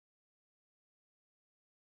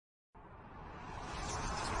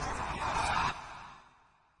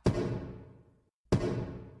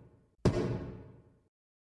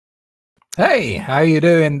Hey, how you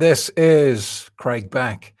doing? This is Craig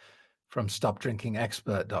Beck from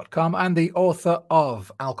StopDrinkingExpert.com and the author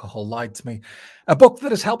of Alcohol Lied to Me, a book that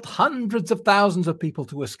has helped hundreds of thousands of people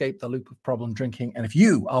to escape the loop of problem drinking. And if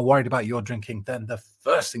you are worried about your drinking, then the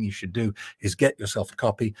first thing you should do is get yourself a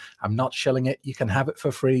copy. I'm not shilling it. You can have it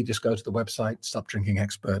for free. Just go to the website,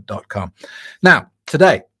 StopDrinkingExpert.com. Now,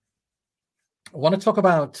 today, I want to talk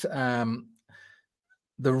about the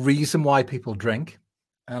reason why people drink.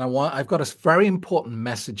 And I've got a very important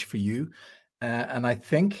message for you. And I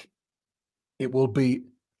think it will be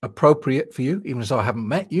appropriate for you, even though I haven't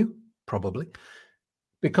met you, probably,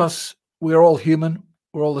 because we're all human.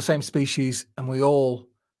 We're all the same species and we all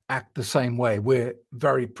act the same way. We're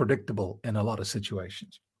very predictable in a lot of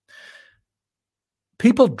situations.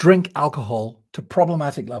 People drink alcohol to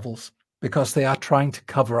problematic levels because they are trying to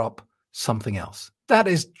cover up something else. That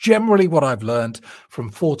is generally what I've learned from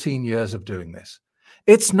 14 years of doing this.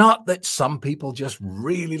 It's not that some people just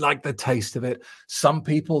really like the taste of it. Some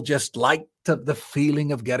people just like the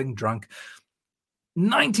feeling of getting drunk.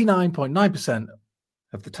 99.9%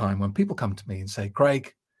 of the time when people come to me and say,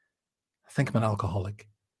 Craig, I think I'm an alcoholic,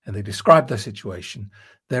 and they describe their situation,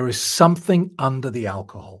 there is something under the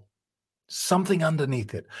alcohol, something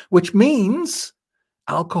underneath it, which means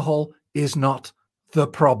alcohol is not the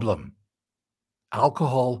problem.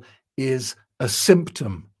 Alcohol is a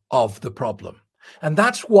symptom of the problem. And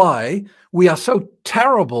that's why we are so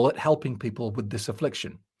terrible at helping people with this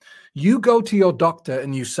affliction. You go to your doctor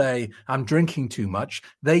and you say, I'm drinking too much.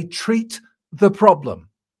 They treat the problem.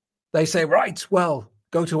 They say, right, well,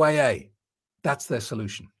 go to AA. That's their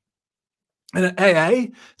solution. And at AA,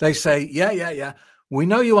 they say, yeah. We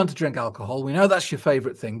know you want to drink alcohol. We know that's your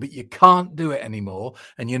favorite thing, but you can't do it anymore.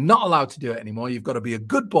 And you're not allowed to do it anymore. You've got to be a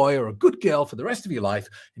good boy or a good girl for the rest of your life.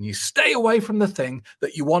 And you stay away from the thing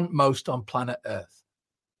that you want most on planet Earth.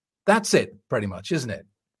 That's it, pretty much, isn't it?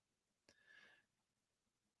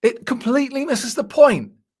 It completely misses the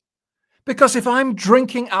point. Because if I'm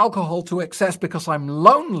drinking alcohol to excess because I'm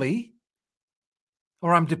lonely,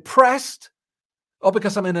 or I'm depressed, or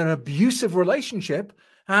because I'm in an abusive relationship,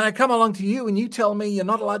 and I come along to you and you tell me you're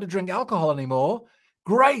not allowed to drink alcohol anymore,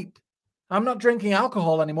 great. I'm not drinking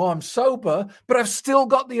alcohol anymore. I'm sober, but I've still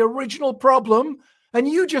got the original problem. And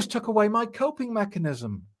you just took away my coping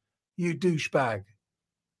mechanism, you douchebag.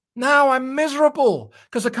 Now I'm miserable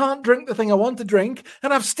because I can't drink the thing I want to drink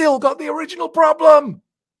and I've still got the original problem.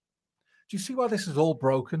 Do you see why this is all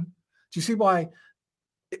broken? Do you see why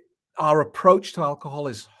our approach to alcohol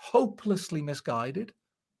is hopelessly misguided?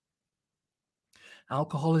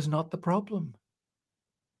 Alcohol is not the problem.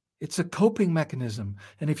 It's a coping mechanism.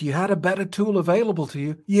 And if you had a better tool available to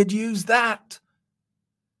you, you'd use that.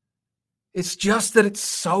 It's just that it's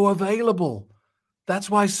so available. That's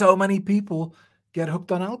why so many people get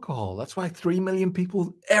hooked on alcohol. That's why 3 million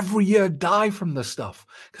people every year die from this stuff,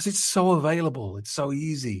 because it's so available. It's so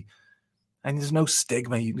easy. And there's no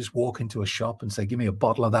stigma. You can just walk into a shop and say, give me a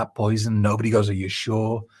bottle of that poison. Nobody goes, are you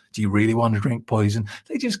sure? Do you really want to drink poison?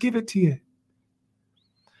 They just give it to you.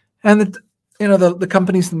 And the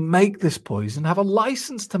companies that make this poison have a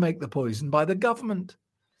license to make the poison by the government.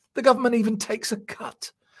 The government even takes a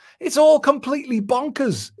cut. It's all completely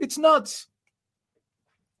bonkers. It's nuts.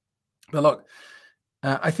 But look,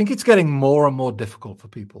 I think it's getting more and more difficult for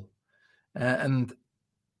people. And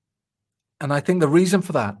I think the reason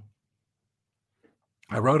for that,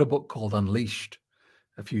 I wrote a book called Unleashed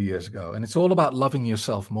a few years ago, and it's all about loving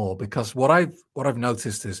yourself more, because what I've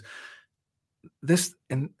noticed is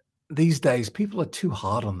these days, people are too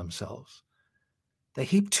hard on themselves. They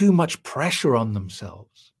heap too much pressure on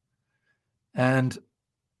themselves. And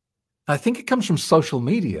I think it comes from social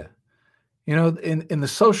media. You know, in the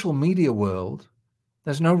social media world,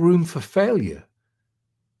 there's no room for failure.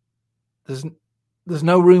 There's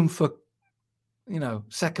no room for,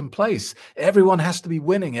 second place. Everyone has to be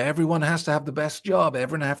winning. Everyone has to have the best job.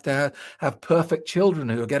 Everyone has to have perfect children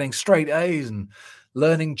who are getting straight A's and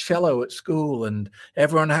learning cello at school, and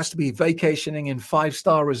everyone has to be vacationing in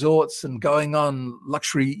 5-star resorts and going on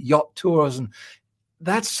luxury yacht tours. And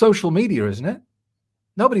that's social media, isn't it?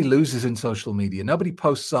 Nobody loses in social media. Nobody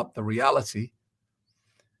posts up the reality.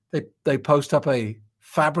 They post up a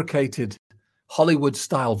fabricated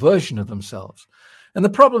Hollywood-style version of themselves. And the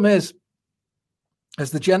problem is,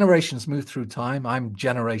 as the generations move through time, I'm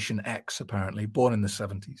Generation X, apparently, born in the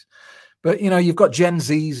 70s. But, you've got Gen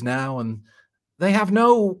Zs now, and they have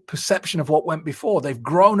no perception of what went before. They've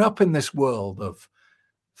grown up in this world of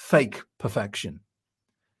fake perfection.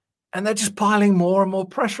 And they're just piling more and more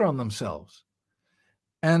pressure on themselves.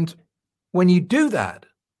 And when you do that,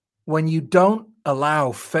 when you don't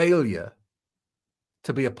allow failure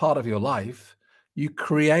to be a part of your life, you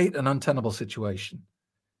create an untenable situation.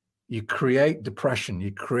 You create depression,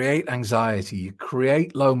 you create anxiety, you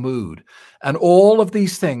create low mood. And all of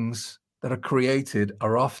these things that are created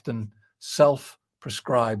are often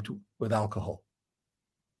self-prescribed with alcohol.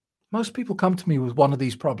 Most people come to me with one of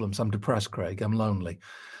these problems. I'm depressed, Craig. I'm lonely.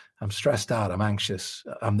 I'm stressed out. I'm anxious.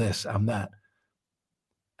 I'm this, I'm that.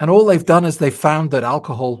 And all they've done is they've found that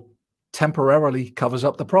alcohol temporarily covers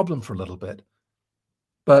up the problem for a little bit.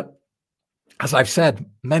 But as I've said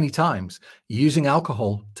many times, using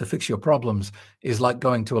alcohol to fix your problems is like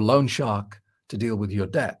going to a loan shark to deal with your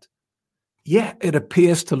debt. Yeah, it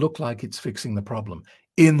appears to look like it's fixing the problem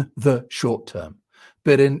in the short term.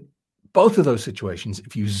 But in both of those situations,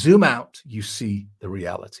 if you zoom out, you see the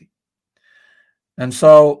reality. And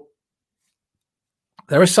so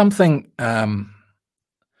there is something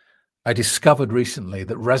I discovered recently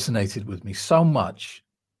that resonated with me so much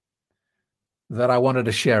that I wanted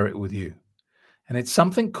to share it with you. And it's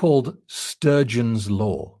something called Sturgeon's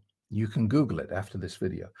Law. You can Google it after this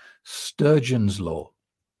video. Sturgeon's Law.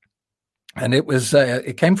 And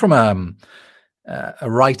it came from a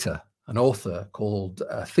writer, an author called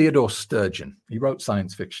Theodore Sturgeon. He wrote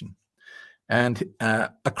science fiction. And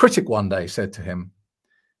a critic one day said to him,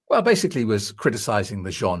 well, basically was criticizing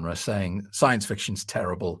the genre, saying science fiction's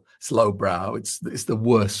terrible, it's lowbrow, it's the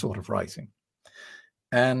worst sort of writing.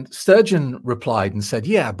 And Sturgeon replied and said,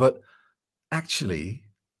 yeah, but actually,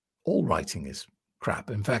 all writing is crap.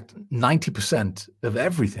 In fact, 90% of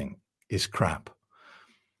everything is crap.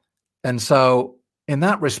 And so in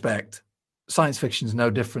that respect, science fiction is no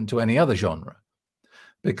different to any other genre,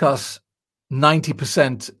 because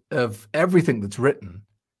 90% of everything that's written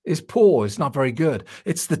is poor. It's not very good.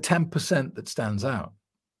 It's the 10% that stands out.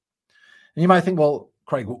 And you might think, well,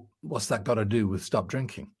 Craig, what's that got to do with stop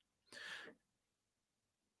drinking?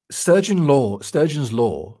 Sturgeon's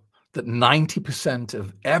law that 90%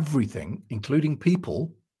 of everything, including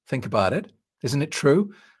people, think about it. Isn't it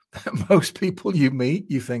true that most people you meet,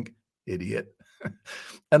 you think, idiot?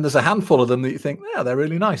 And there's a handful of them that you think, yeah, they're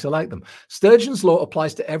really nice. I like them. Sturgeon's law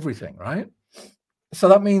applies to everything, right? So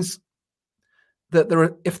that means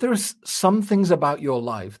that if there are some things about your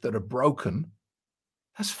life that are broken,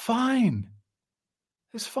 that's fine.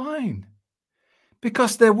 It's fine.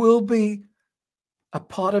 Because there will be a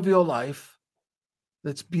part of your life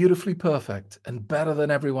that's beautifully perfect and better than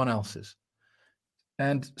everyone else's.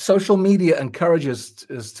 And social media encourages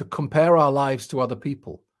us to compare our lives to other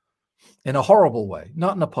people in a horrible way,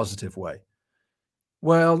 not in a positive way.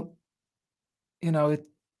 Well,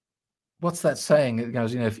 what's that saying? It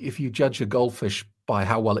goes, if you judge a goldfish by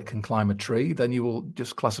how well it can climb a tree, then you will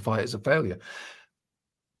just classify it as a failure.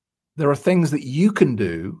 There are things that you can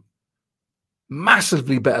do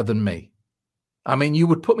massively better than me. I mean, you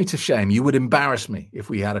would put me to shame. You would embarrass me if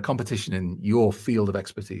we had a competition in your field of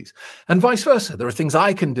expertise. And vice versa. There are things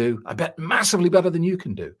I can do, I bet, massively better than you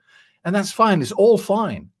can do. And that's fine. It's all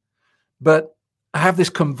fine. But I have this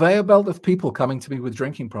conveyor belt of people coming to me with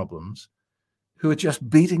drinking problems who are just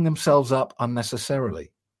beating themselves up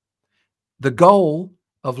unnecessarily. The goal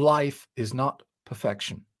of life is not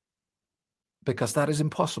perfection, because that is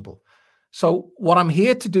impossible. So what I'm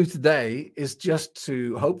here to do today is just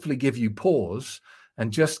to hopefully give you pause and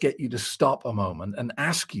just get you to stop a moment and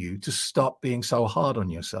ask you to stop being so hard on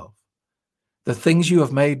yourself. The things you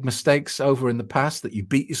have made mistakes over in the past that you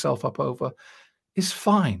beat yourself up over is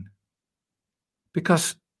fine,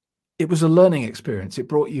 because it was a learning experience. It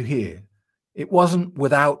brought you here. It wasn't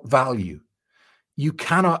without value. You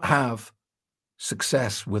cannot have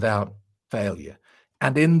success without failure,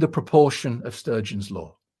 and in the proportion of Sturgeon's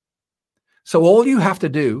law. So all you have to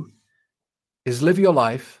do is live your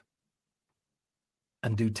life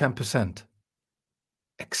and do 10%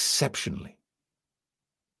 exceptionally,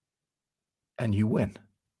 and you win.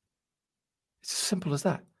 It's as simple as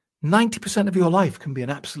that. 90% of your life can be an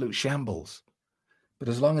absolute shambles, but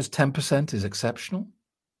as long as 10% is exceptional,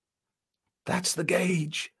 that's the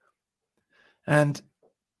gauge. And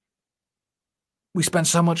we spend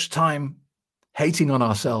so much time hating on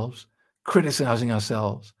ourselves, criticizing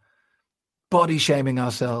ourselves, body shaming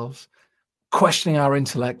ourselves, questioning our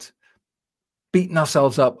intellect, beating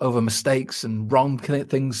ourselves up over mistakes and wrong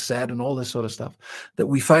things said and all this sort of stuff, that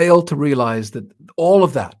we fail to realize that all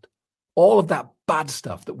of that bad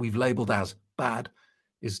stuff that we've labeled as bad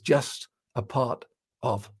is just a part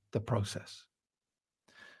of the process.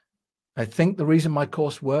 I think the reason my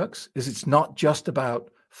course works is it's not just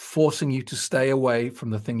about forcing you to stay away from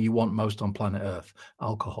the thing you want most on planet Earth,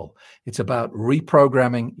 alcohol. It's about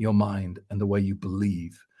reprogramming your mind and the way you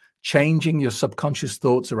believe, changing your subconscious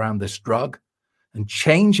thoughts around this drug, and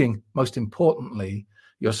changing, most importantly,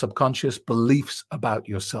 your subconscious beliefs about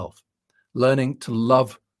yourself, learning to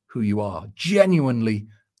love who you are, genuinely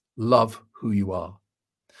love who you are.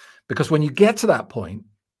 Because when you get to that point,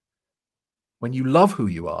 when you love who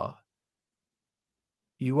you are,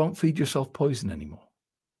 you won't feed yourself poison anymore.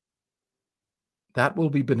 That will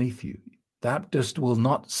be beneath you. That just will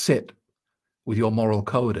not sit with your moral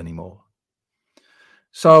code anymore.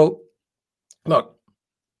 So, look,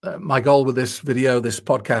 my goal with this video, this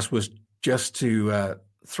podcast, was just to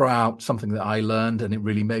throw out something that I learned, and it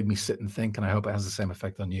really made me sit and think, and I hope it has the same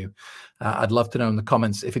effect on you. I'd love to know in the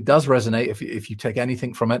comments if it does resonate, if you take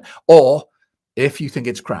anything from it, or if you think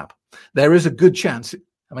it's crap. There is a good chance,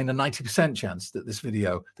 a 90% chance that this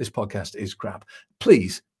podcast is crap.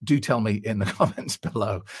 Please do tell me in the comments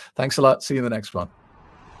below. Thanks a lot. See you in the next one.